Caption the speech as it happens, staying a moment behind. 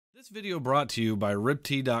This video brought to you by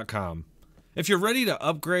RipTee.com. If you're ready to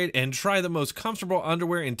upgrade and try the most comfortable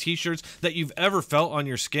underwear and t-shirts that you've ever felt on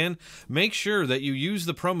your skin, make sure that you use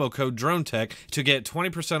the promo code Dronetek to get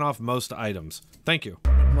 20% off most items. Thank you.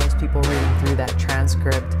 Most people reading through that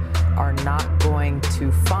transcript are not going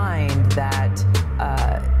to find that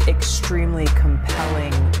extremely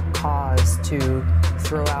compelling cause to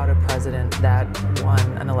throw out a president that won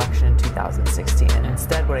an election in 2016. And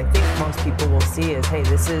instead, what I think most people will see is, hey,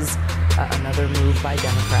 this is another move by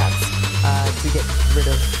Democrats to get rid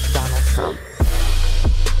of Donald Trump.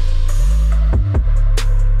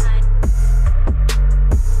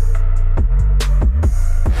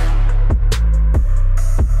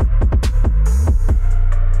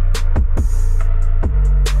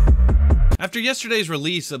 After yesterday's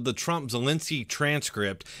release of the Trump-Zelensky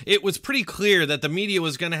transcript, it was pretty clear that the media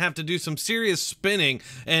was going to have to do some serious spinning,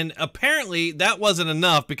 and apparently that wasn't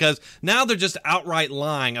enough because now they're just outright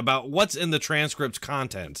lying about what's in the transcript's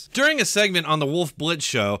contents. During a segment on the Wolf Blitz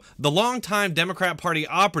show, the longtime Democrat Party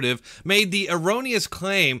operative made the erroneous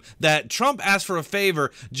claim that Trump asked for a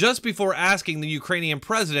favor just before asking the Ukrainian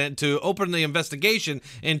president to open the investigation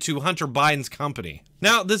into Hunter Biden's company.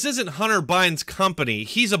 Now, this isn't Hunter Biden's company.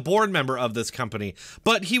 He's a board member of this company,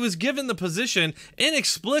 but he was given the position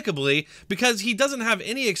inexplicably because he doesn't have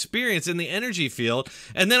any experience in the energy field,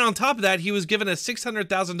 and then on top of that, he was given a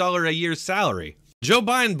 $600,000 a year salary. Joe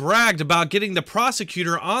Biden bragged about getting the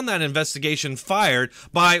prosecutor on that investigation fired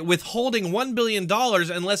by withholding $1 billion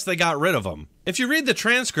unless they got rid of him. If you read the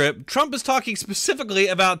transcript, Trump is talking specifically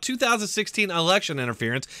about 2016 election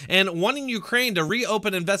interference and wanting Ukraine to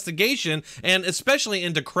reopen investigation and especially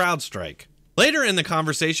into CrowdStrike. Later in the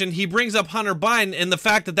conversation, he brings up Hunter Biden and the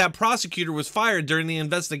fact that that prosecutor was fired during the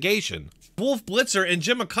investigation. Wolf Blitzer and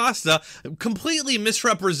Jim Acosta completely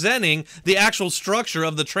misrepresenting the actual structure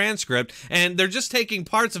of the transcript, and they're just taking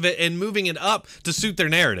parts of it and moving it up to suit their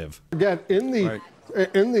narrative. Again,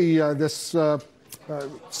 this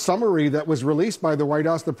summary that was released by the White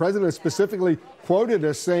House, the president specifically quoted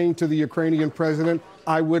as saying to the Ukrainian president,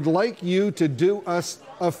 "I would like you to do us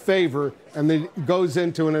a favor," and then goes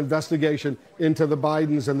into an investigation into the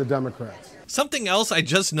Bidens and the Democrats. Something else I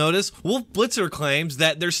just noticed, Wolf Blitzer claims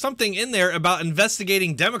that there's something in there about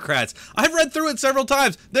investigating Democrats. I've read through it several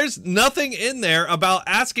times. There's nothing in there about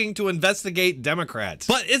asking to investigate Democrats.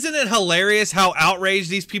 But isn't it hilarious how outraged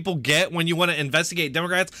these people get when you want to investigate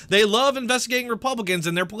Democrats? They love investigating Republicans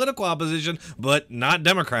and their political opposition, but not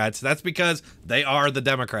Democrats. That's because they are the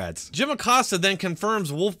Democrats. Jim Acosta then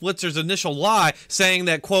confirms Wolf Blitzer's initial lie, saying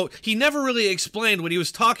that, quote, he never really explained what he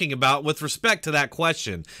was talking about with respect to that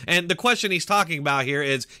question. And the question he's talking about here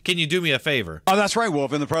is, can you do me a favor? Oh, that's right,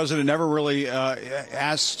 Wolf. And the president never really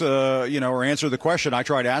asked, or answered the question. I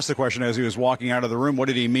tried to ask the question as he was walking out of the room. What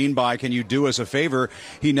did he mean by, can you do us a favor?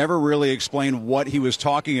 He never really explained what he was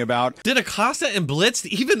talking about. Did Acosta and Blitz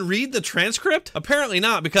even read the transcript? Apparently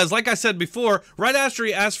not, because like I said before, right after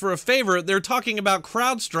he asked for a favor, they're talking about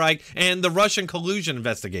CrowdStrike and the Russian collusion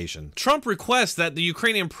investigation. Trump requests that the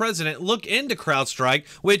Ukrainian president look into CrowdStrike,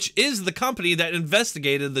 which is the company that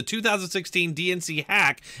investigated the 2016 DNC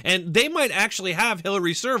hack, and they might actually have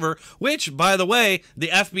Hillary's server, which, by the way, the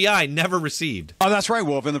FBI never received. Oh, that's right,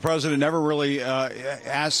 Wolf. And the president never really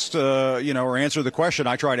asked, or answered the question.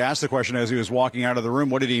 I tried to ask the question as he was walking out of the room.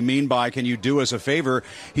 What did he mean by, can you do us a favor?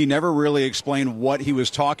 He never really explained what he was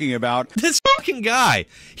talking about. This fucking guy,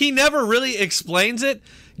 he never really explains it.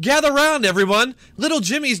 Gather round, everyone. Little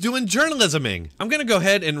Jimmy's doing journalisming. I'm going to go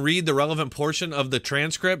ahead and read the relevant portion of the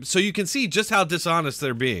transcript so you can see just how dishonest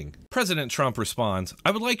they're being. President Trump responds, I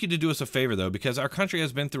would like you to do us a favor, though, because our country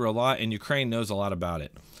has been through a lot and Ukraine knows a lot about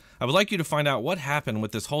it. I would like you to find out what happened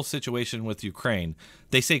with this whole situation with Ukraine.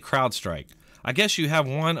 They say CrowdStrike. I guess you have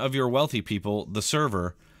one of your wealthy people, the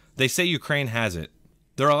server. They say Ukraine has it.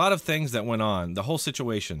 There are a lot of things that went on, the whole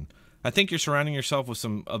situation. I think you're surrounding yourself with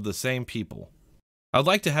some of the same people. I would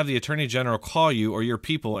like to have the Attorney General call you or your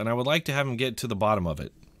people, and I would like to have him get to the bottom of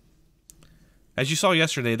it. As you saw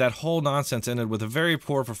yesterday, that whole nonsense ended with a very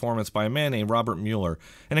poor performance by a man named Robert Mueller,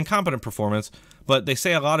 an incompetent performance, but they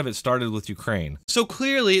say a lot of it started with Ukraine. So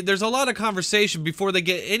clearly, there's a lot of conversation before they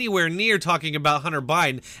get anywhere near talking about Hunter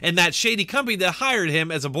Biden and that shady company that hired him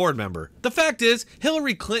as a board member. The fact is,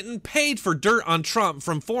 Hillary Clinton paid for dirt on Trump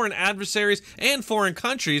from foreign adversaries and foreign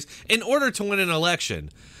countries in order to win an election.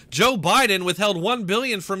 Joe Biden withheld $1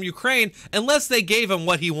 billion from Ukraine unless they gave him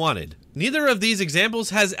what he wanted. Neither of these examples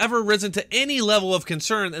has ever risen to any level of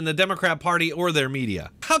concern in the Democrat Party or their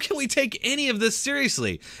media. How can we take any of this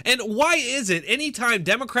seriously? And why is it anytime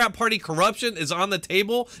Democrat Party corruption is on the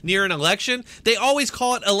table near an election, they always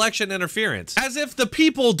call it election interference, as if the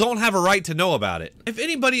people don't have a right to know about it? If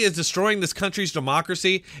anybody is destroying this country's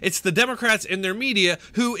democracy, it's the Democrats in their media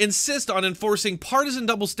who insist on enforcing partisan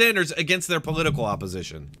double standards against their political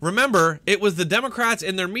opposition. Remember, it was the Democrats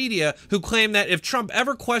in their media who claimed that if Trump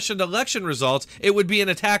ever questioned election results, it would be an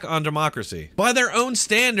attack on democracy. By their own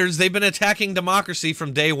standards, they've been attacking democracy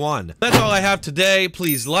from day one. That's all I have today.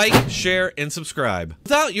 Please like, share, and subscribe.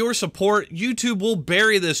 Without your support, YouTube will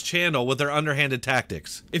bury this channel with their underhanded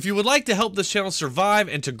tactics. If you would like to help this channel survive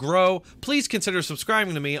and to grow, please consider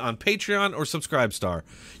subscribing to me on Patreon or Subscribestar.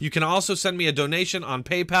 You can also send me a donation on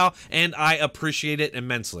PayPal, and I appreciate it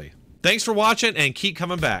immensely. Thanks for watching, and keep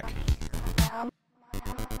coming back.